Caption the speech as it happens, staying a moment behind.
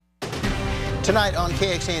Tonight on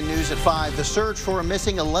KXAN News at 5, the search for a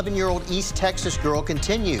missing 11-year-old East Texas girl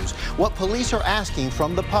continues. What police are asking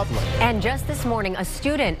from the public. And just this morning, a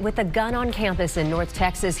student with a gun on campus in North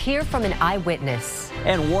Texas. Hear from an eyewitness.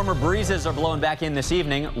 And warmer breezes are blowing back in this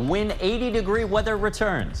evening when 80-degree weather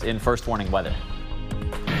returns in First Warning Weather.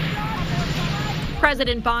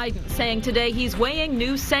 President Biden saying today he's weighing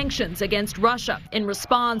new sanctions against Russia in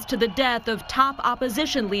response to the death of top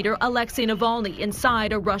opposition leader Alexei Navalny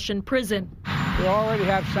inside a Russian prison. We already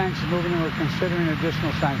have sanctions moving and we're considering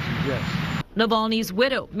additional sanctions, yes. Navalny's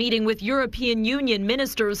widow meeting with European Union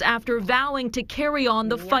ministers after vowing to carry on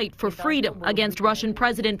the fight for freedom against Russian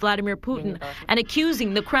President Vladimir Putin and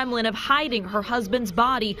accusing the Kremlin of hiding her husband's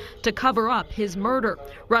body to cover up his murder.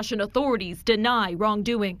 Russian authorities deny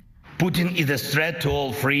wrongdoing. Putin is a threat to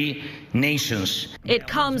all free nations. It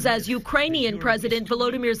comes as Ukrainian President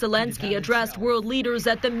Volodymyr Zelensky addressed world leaders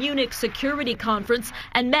at the Munich Security Conference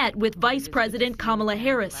and met with Vice President Kamala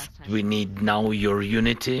Harris. We need now your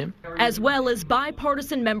unity. As well as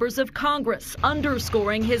bipartisan members of Congress,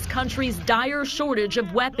 underscoring his country's dire shortage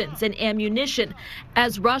of weapons and ammunition,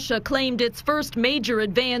 as Russia claimed its first major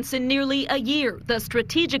advance in nearly a year, the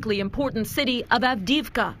strategically important city of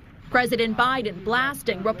Avdiivka. President Biden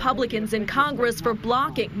blasting Republicans in Congress for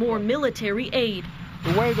blocking more military aid.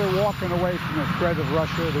 The way they're walking away from the threat of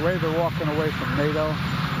Russia, the way they're walking away from NATO,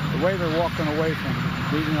 the way they're walking away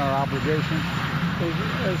from meeting our obligations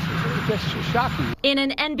is just shocking. In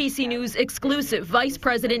an NBC News exclusive, Vice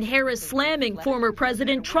President Harris slamming former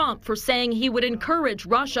President Trump for saying he would encourage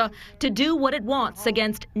Russia to do what it wants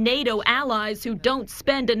against NATO allies who don't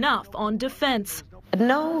spend enough on defense.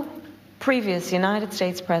 No previous United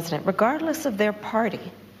States president, regardless of their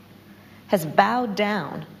party, has bowed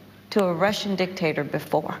down to a Russian dictator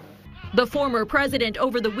before. The former president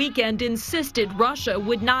over the weekend insisted Russia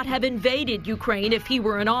would not have invaded Ukraine if he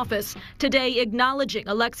were in office, today acknowledging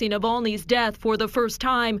Alexei Navalny's death for the first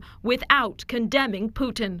time without condemning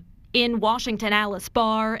Putin. In Washington, Alice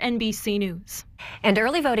Barr, NBC News. And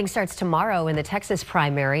early voting starts tomorrow in the Texas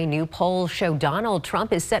primary. New polls show Donald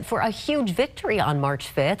Trump is set for a huge victory on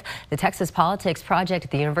March 5th. The Texas Politics Project at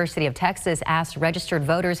the University of Texas asked registered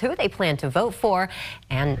voters who they plan to vote for,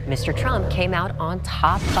 and Mr. Trump came out on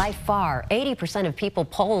top by far. 80% of people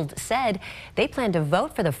polled said they plan to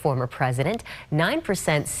vote for the former president.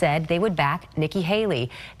 9% said they would back Nikki Haley.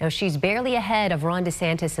 Now, she's barely ahead of Ron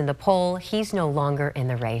DeSantis in the poll. He's no longer in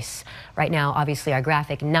the race. Right now, obviously, our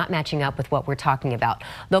graphic not matching up with what we're talking about.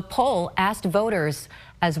 The poll asked voters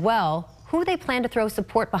as well who they plan to throw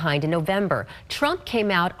support behind in November. Trump came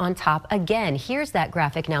out on top again. Here's that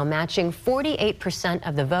graphic now matching 48%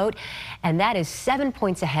 of the vote, and that is 7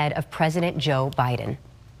 points ahead of President Joe Biden.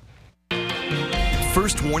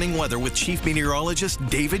 First Warning Weather with Chief Meteorologist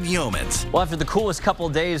David Yeomans. Well, after the coolest couple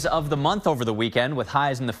of days of the month over the weekend with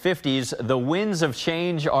highs in the 50s, the winds of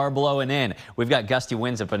change are blowing in. We've got gusty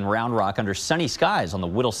winds up in Round Rock under sunny skies on the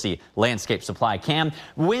Whittlesey Landscape Supply Cam.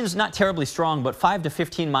 Winds not terribly strong, but 5 to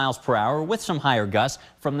 15 miles per hour with some higher gusts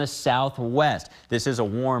from the southwest. This is a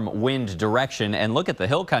warm wind direction, and look at the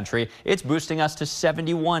hill country. It's boosting us to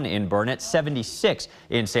 71 in Burnett, 76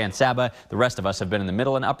 in San Saba. The rest of us have been in the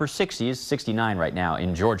middle and upper 60s, 69 right now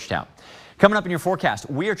in Georgetown. Coming up in your forecast,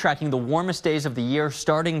 we are tracking the warmest days of the year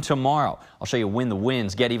starting tomorrow. I'll show you when the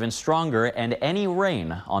winds get even stronger and any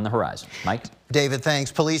rain on the horizon. Mike? David,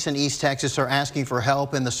 thanks. Police in East Texas are asking for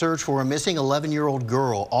help in the search for a missing 11-year-old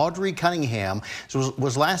girl. Audrey Cunningham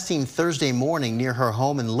was last seen Thursday morning near her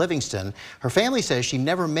home in Livingston. Her family says she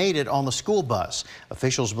never made it on the school bus.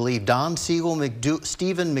 Officials believe Don Stephen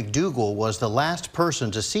McDougal was the last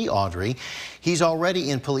person to see Audrey. He's already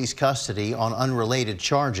in police custody on unrelated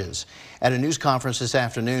charges. At a news conference this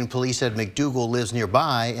afternoon, police said McDougal lives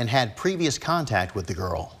nearby and had previous contact with the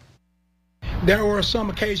girl. There were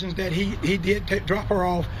some occasions that he did drop her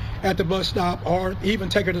off at the bus stop or even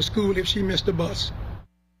take her to school if she missed the bus.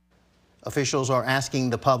 Officials are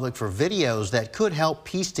asking the public for videos that could help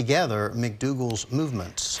piece together McDougal's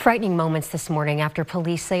movements. Frightening moments this morning after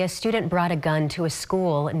police say a student brought a gun to a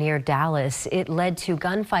school near Dallas. It led to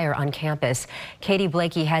gunfire on campus. Katie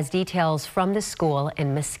Blakey has details from the school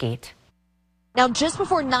in Mesquite. Now, just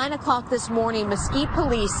before 9 o'clock this morning, Mesquite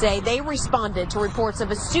police say they responded to reports of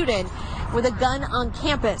a student with a gun on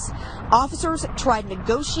campus. Officers tried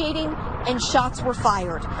negotiating and shots were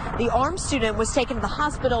fired. The armed student was taken to the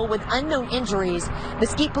hospital with unknown injuries.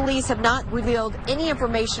 Mesquite police have not revealed any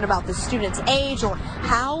information about the student's age or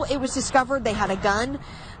how it was discovered they had a gun.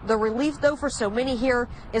 The relief, though, for so many here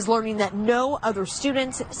is learning that no other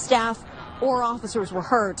students, staff, or officers were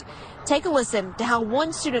hurt. Take a listen to how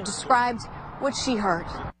one student described what she heard.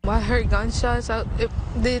 I heard gunshots.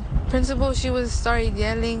 The principal, started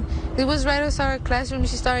yelling. It was right outside our classroom.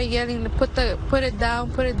 She started yelling to put it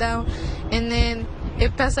down, and then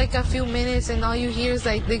it passed like a few minutes, and all you hear is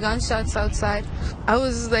like the gunshots outside. I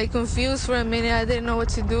was like confused for a minute. I didn't know what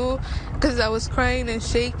to do because I was crying and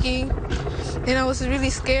shaking, and I was really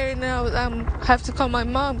scared. And I have to call my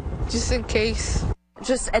mom just in case.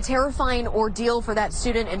 Just a terrifying ordeal for that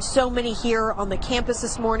student and so many here on the campus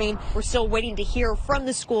this morning. We're still waiting to hear from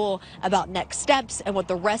the school about next steps and what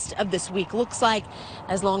the rest of this week looks like,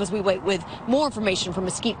 as long as we wait with more information from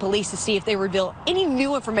Mesquite Police to see if they reveal any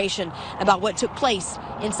new information about what took place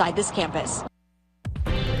inside this campus.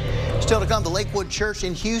 Still to come, the Lakewood Church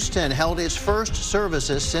in Houston held its first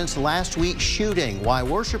services since last week's shooting. Why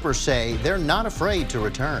worshipers say they're not afraid to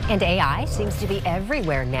return. And AI seems to be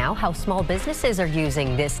everywhere now. How small businesses are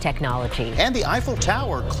using this technology. And the Eiffel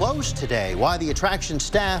Tower closed today. Why the attraction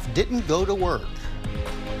staff didn't go to work.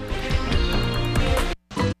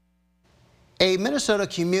 A Minnesota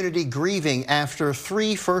community grieving after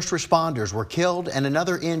 3 first responders were killed and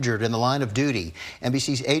another injured in the line of duty.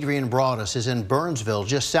 NBC's Adrian Broadus is in Burnsville,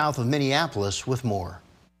 just south of Minneapolis, with more.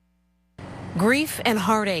 Grief and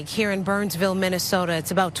heartache here in Burnsville, Minnesota.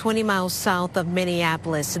 It's about 20 miles south of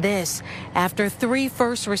Minneapolis. This after 3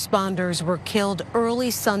 first responders were killed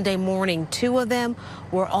early Sunday morning. 2 of them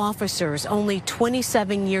were officers, only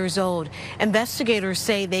 27 years old. Investigators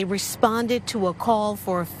say they responded to a call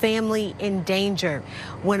for a family in danger.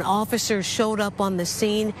 When officers showed up on the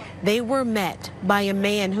scene, they were met by a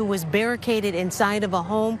man who was barricaded inside of a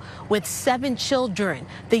home with 7 children.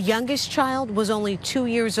 The youngest child was only 2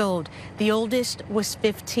 years old. The oldest was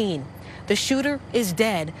 15. The shooter is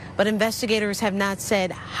dead, but investigators have not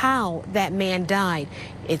said how that man died.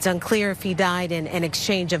 It's unclear if he died in an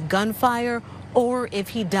exchange of gunfire or if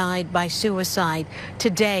he died by suicide.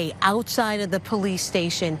 Today, outside of the police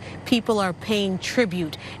station, people are paying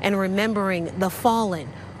tribute and remembering the fallen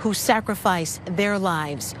who sacrificed their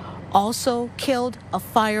lives. Also killed a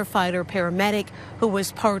firefighter paramedic who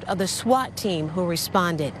was part of the SWAT team who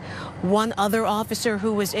responded. 1 other officer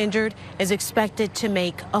who was injured is expected to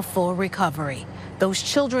make a full recovery. Those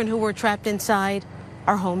children who were trapped inside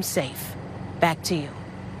are home safe. Back to you.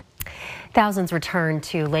 Thousands returned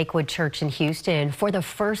to Lakewood Church in Houston for the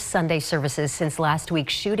first Sunday services since last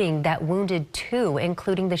week's shooting that wounded 2,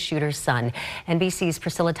 including the shooter's son. NBC's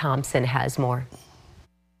Priscilla Thompson has more.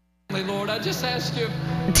 Lord, I just ask you.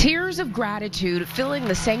 Tears of gratitude filling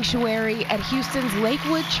the sanctuary at Houston's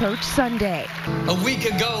Lakewood Church Sunday. A week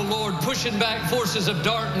ago, Lord, pushing back forces of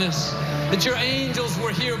darkness, that your angels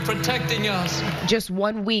were here protecting us. Just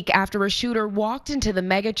 1 week after a shooter walked into the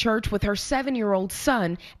mega church with her 7-year-old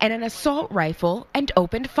son and an assault rifle and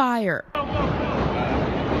opened fire.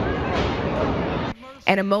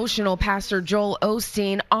 An emotional Pastor Joel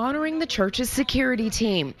Osteen honoring the church's security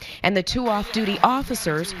team and the 2 off-duty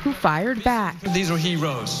officers who fired back. These are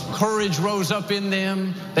heroes. Courage rose up in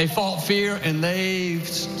them. They fought fear, and they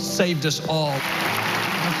saved us all.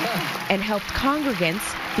 And helped congregants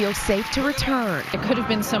feel safe to return. It could have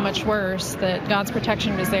been so much worse that God's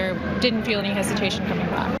protection was there. Didn't feel any hesitation coming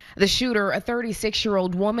back. The shooter, a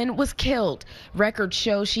 36-year-old woman, was killed. Records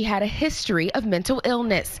show she had a history of mental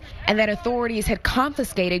illness and that authorities had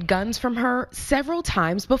confiscated guns from her several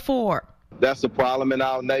times before. That's a problem in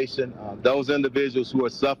our nation. Those individuals who are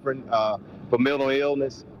suffering from mental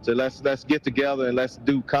illness. So let's get together and let's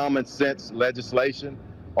do common sense legislation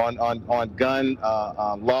on gun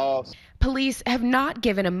laws. Police have not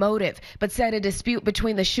given a motive, but said a dispute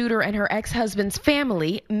between the shooter and her ex-husband's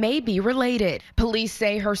family may be related. Police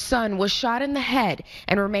say her son was shot in the head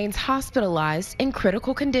and remains hospitalized in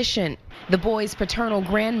critical condition. The boy's paternal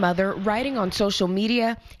grandmother writing on social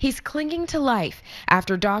media he's clinging to life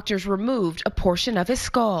after doctors removed a portion of his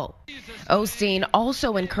skull. Osteen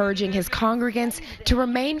also encouraging his congregants to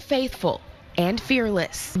remain faithful and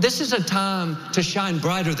fearless. This is a time to shine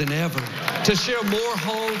brighter than ever, to share more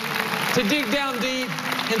hope, to dig down deep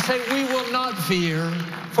and say we will not fear,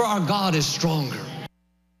 for our God is stronger.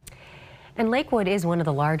 And Lakewood is one of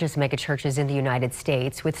the largest megachurches in the United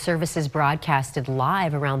States, with services broadcasted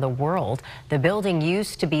live around the world. The building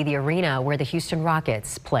used to be the arena where the Houston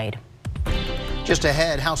Rockets played. Just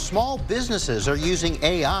ahead, how small businesses are using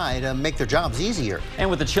AI to make their jobs easier. And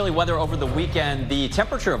with the chilly weather over the weekend, the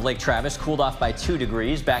temperature of Lake Travis cooled off by 2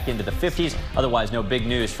 degrees back into the 50s. Otherwise, no big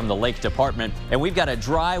news from the Lake Department. And we've got a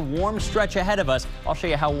dry, warm stretch ahead of us. I'll show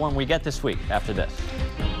you how warm we get this week after this.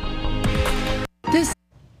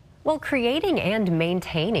 Well, creating and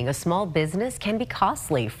maintaining a small business can be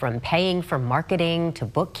costly, from paying for marketing to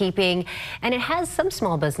bookkeeping, and it has some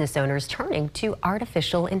small business owners turning to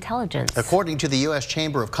artificial intelligence. According to the U.S.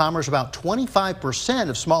 Chamber of Commerce, about 25%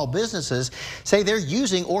 of small businesses say they're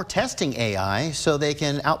using or testing AI so they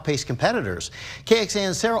can outpace competitors.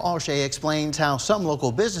 KXAN's Sarah Alshay explains how some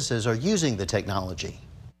local businesses are using the technology.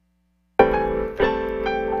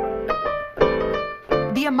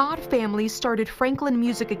 The Ahmad family started Franklin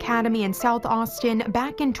Music Academy in South Austin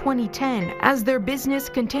back in 2010. As their business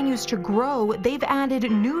continues to grow, they've added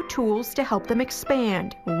new tools to help them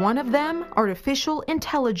expand. One of them, artificial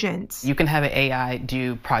intelligence. You can have an AI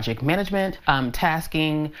do project management,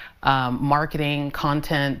 tasking, marketing,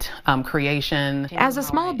 content creation. As a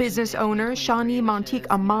small business owner, Shani Montique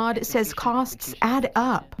Ahmad says costs add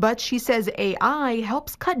up, but she says AI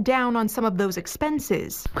helps cut down on some of those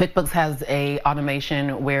expenses. QuickBooks has a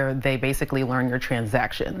automation where they basically learn your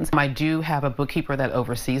transactions. I do have a bookkeeper that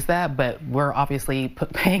oversees that, but we're obviously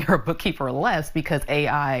paying our bookkeeper less because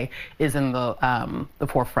AI is in the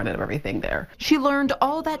forefront of everything there. She learned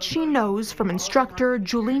all that she knows from instructor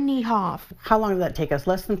Julie Niehoff. How long did that take us?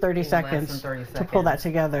 Less than 30 seconds to pull that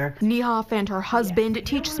together. Niehoff and her husband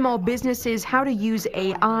teach small businesses how to use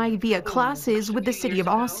AI via classes with the City of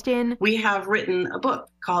Austin. We have written a book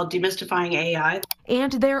called Demystifying AI.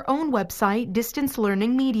 And their own website, Distance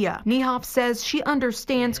Learning Media. Niehoff says she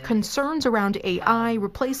understands concerns around AI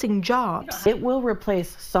replacing jobs. It will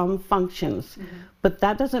replace some functions, but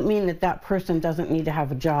that doesn't mean that that person doesn't need to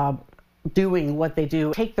have a job doing what they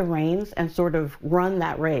do. Take the reins and sort of run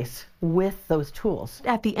that race with those tools.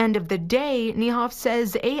 At the end of the day, Niehoff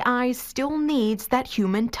says AI still needs that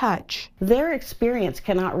human touch. Their experience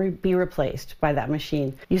cannot be replaced by that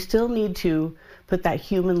machine. You still need to put that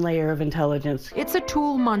human layer of intelligence. It's a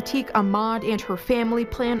tool Montique Ahmad and her family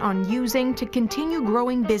plan on using to continue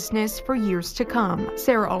growing business for years to come.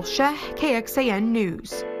 Sarah Alshay, KXAN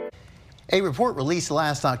News. A report released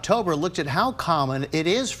last October looked at how common it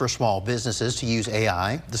is for small businesses to use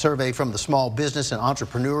AI. The survey from the Small Business and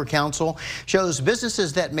Entrepreneur Council shows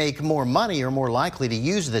businesses that make more money are more likely to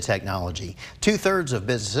use the technology. 2/3 of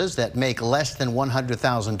businesses that make less than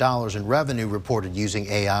 $100,000 in revenue reported using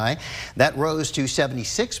AI. That rose to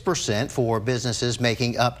 76% for businesses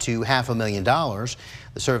making up to $500,000.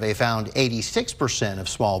 The survey found 86% of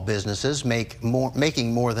small businesses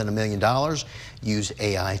making more than $1 million use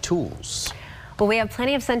AI tools. Well, we have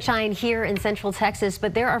plenty of sunshine here in Central Texas,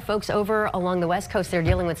 but there are folks over along the West Coast that are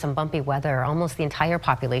dealing with some bumpy weather. Almost the entire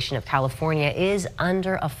population of California is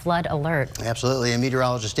under a flood alert. Absolutely. And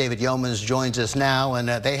meteorologist David Yeomans joins us now, and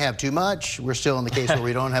they have too much. We're still in the case where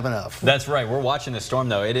we don't have enough. That's right. We're watching the storm,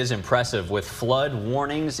 though. It is impressive, with flood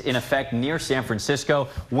warnings in effect near San Francisco.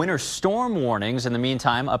 Winter storm warnings in the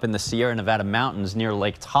meantime up in the Sierra Nevada mountains near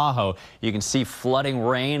Lake Tahoe. You can see flooding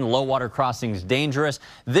rain, low water crossings dangerous.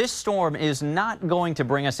 This storm is not going to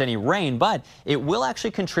bring us any rain, but it will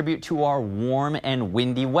actually contribute to our warm and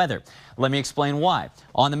windy weather. Let me explain why.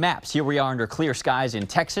 On the maps, here we are under clear skies in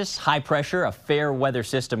Texas. High pressure, a fair weather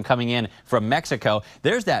system coming in from Mexico.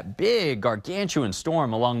 There's that big gargantuan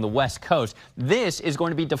storm along the west coast. This is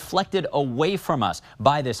going to be deflected away from us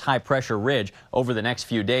by this high pressure ridge over the next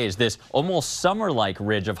few days. This almost summer-like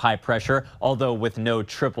ridge of high pressure, although with no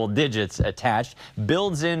triple digits attached,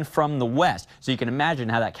 builds in from the west. So you can imagine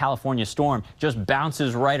how that California storm just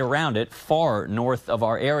bounces right around it far north of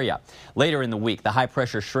our area. Later in the week, the high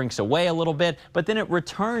pressure shrinks away a little bit, but then it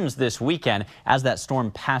returns this weekend. As that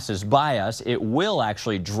storm passes by us, it will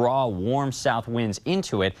actually draw warm south winds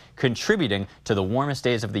into it, contributing to the warmest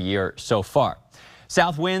days of the year so far.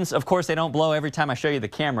 South winds, of course, they don't blow every time I show you the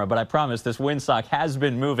camera, but I promise this windsock has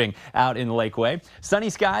been moving out in Lakeway. Sunny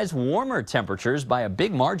skies, warmer temperatures by a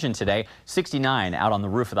big margin today. 69 out on the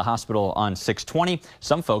roof of the hospital on 620.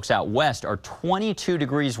 Some folks out west are 22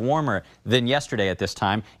 degrees warmer than yesterday at this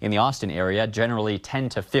time in the Austin area. Generally 10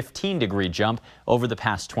 to 15 degree jump over the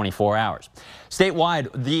past 24 hours. Statewide,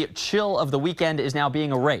 the chill of the weekend is now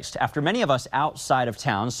being erased. After many of us outside of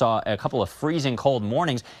town saw a couple of freezing cold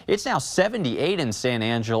mornings, it's now 78 in San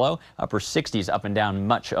Angelo, upper 60s up and down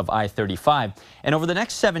much of I-35. And over the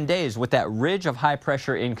next 7 days, with that ridge of high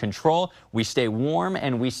pressure in control, we stay warm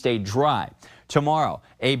and we stay dry. Tomorrow,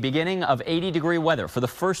 a beginning of 80-degree weather for the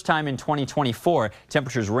first time in 2024.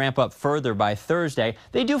 Temperatures ramp up further by Thursday.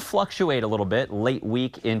 They do fluctuate a little bit late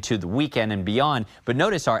week into the weekend and beyond. But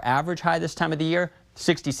notice our average high this time of the year,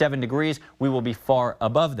 67 degrees. We will be far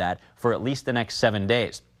above that for at least the next 7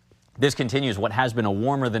 days. This continues what has been a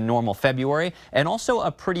warmer than normal February and also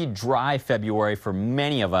a pretty dry February for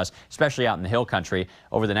many of us, especially out in the hill country.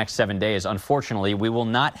 Over the next 7 days, unfortunately, we will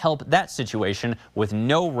not help that situation with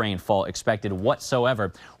no rainfall expected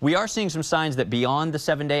whatsoever. We are seeing some signs that beyond the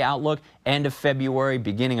 7-day outlook, end of February,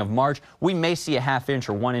 beginning of March, we may see a ½ inch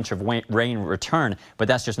or 1 inch of rain return, but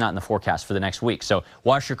that's just not in the forecast for the next week. So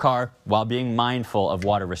wash your car while being mindful of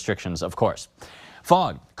water restrictions, of course.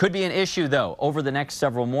 Fog could be an issue, though, over the next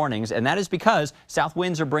several mornings, and that is because south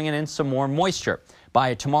winds are bringing in some more moisture.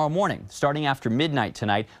 By tomorrow morning, starting after midnight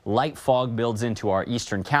tonight, light fog builds into our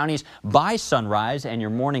eastern counties. By sunrise and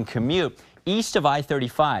your morning commute, east of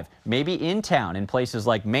I-35, maybe in town in places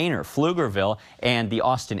like Manor, Pflugerville, and the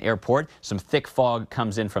Austin airport. Some thick fog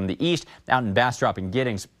comes in from the east. Out in Bastrop and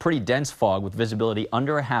Giddings, pretty dense fog with visibility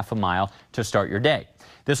under a ½ mile to start your day.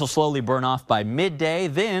 This will slowly burn off by midday,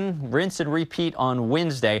 then rinse and repeat on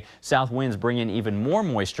Wednesday. South winds bring in even more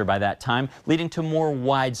moisture by that time, leading to more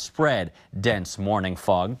widespread dense morning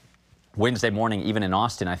fog. Wednesday morning, even in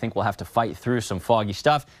Austin, I think we'll have to fight through some foggy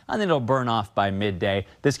stuff, and then it'll burn off by midday.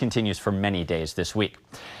 This continues for many days this week.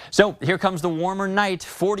 So here comes the warmer night,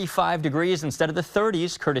 45 degrees instead of the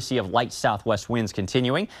 30s, courtesy of light southwest winds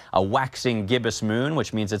continuing. A waxing gibbous moon,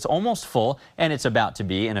 which means it's almost full, and it's about to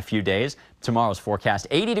be in a few days. Tomorrow's forecast,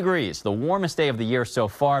 80 degrees, the warmest day of the year so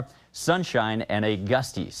far. Sunshine and a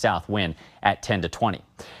gusty south wind at 10 to 20.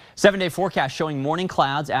 7-day forecast showing morning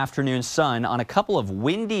clouds, afternoon sun on a couple of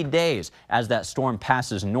windy days as that storm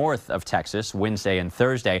passes north of Texas Wednesday and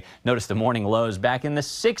Thursday. Notice the morning lows back in the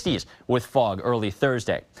 60s with fog early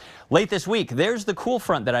Thursday. Late this week, there's the cool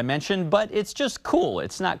front that I mentioned, but it's just cool.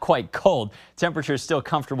 It's not quite cold. Temperatures still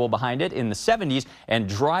comfortable behind it in the 70s, and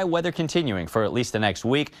dry weather continuing for at least the next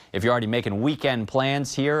week. If you're already making weekend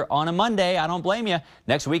plans here on a Monday, I don't blame you.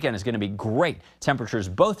 Next weekend is going to be great. Temperatures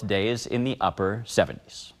both days in the upper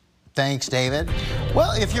 70s. Thanks, David.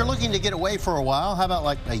 Well, if you're looking to get away for a while, how about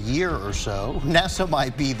like a year or so? NASA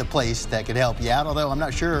might be the place that could help you out, although I'm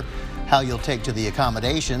not sure how you'll take to the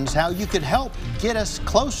accommodations, how you could help get us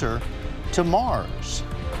closer to Mars.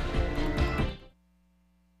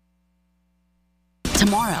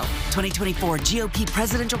 Tomorrow, 2024 GOP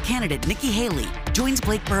presidential candidate Nikki Haley joins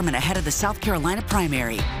Blake Berman ahead of the South Carolina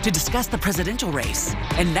primary to discuss the presidential race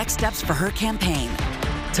and next steps for her campaign.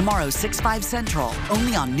 Tomorrow, 6/5 Central,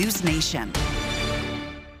 only on News Nation.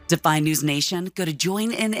 To find News Nation, go to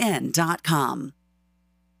joinnn.com.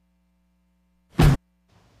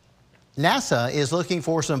 NASA is looking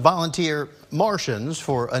for some volunteer Martians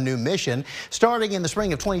for a new mission. Starting in the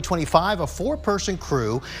spring of 2025, a 4-person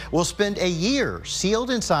crew will spend a year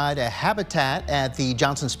sealed inside a habitat at the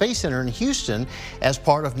Johnson Space Center in Houston as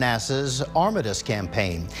part of NASA's Artemis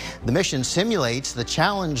campaign. The mission simulates the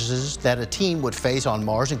challenges that a team would face on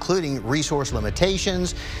Mars, including resource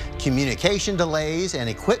limitations, communication delays, and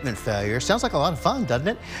equipment failure. Sounds like a lot of fun, doesn't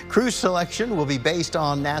it? Crew selection will be based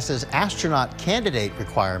on NASA's astronaut candidate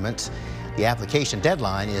requirements. The application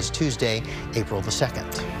deadline is Tuesday, April the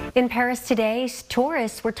 2nd. In Paris today,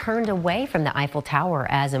 tourists were turned away from the Eiffel Tower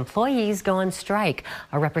as employees go on strike.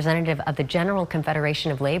 A representative of the General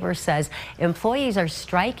Confederation of Labor says employees are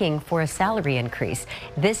striking for a salary increase.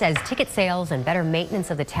 This as ticket sales and better maintenance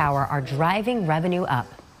of the tower are driving revenue up.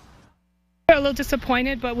 We're a little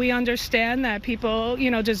disappointed, but we understand that people,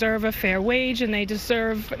 deserve a fair wage and they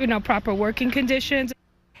deserve, proper working conditions.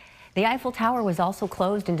 The Eiffel Tower was also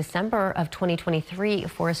closed in December of 2023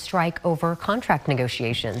 for a strike over contract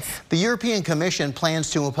negotiations. The European Commission plans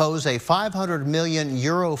to impose a €500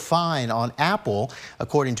 million fine on Apple,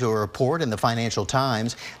 according to a report in the Financial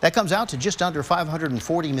Times. That comes out to just under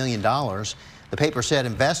 $540 million. The paper said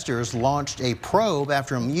investors launched a probe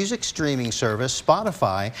after a music streaming service,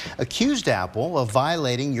 Spotify, accused Apple of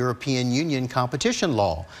violating European Union competition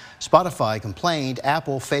law. Spotify complained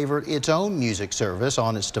Apple favored its own music service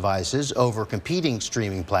on its devices over competing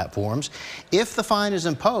streaming platforms. If the fine is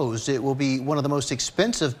imposed, it will be one of the most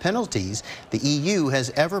expensive penalties the EU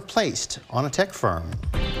has ever placed on a tech firm.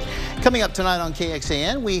 Coming up tonight on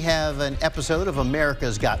KXAN, we have an episode of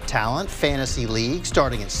America's Got Talent Fantasy League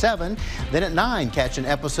starting at 7. Then at 9, catch an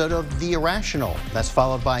episode of The Irrational. That's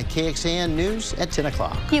followed by KXAN News at 10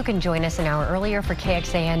 o'clock. You can join us an hour earlier for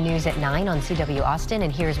KXAN News at 9 on CW Austin,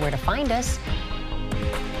 and here's where to find us.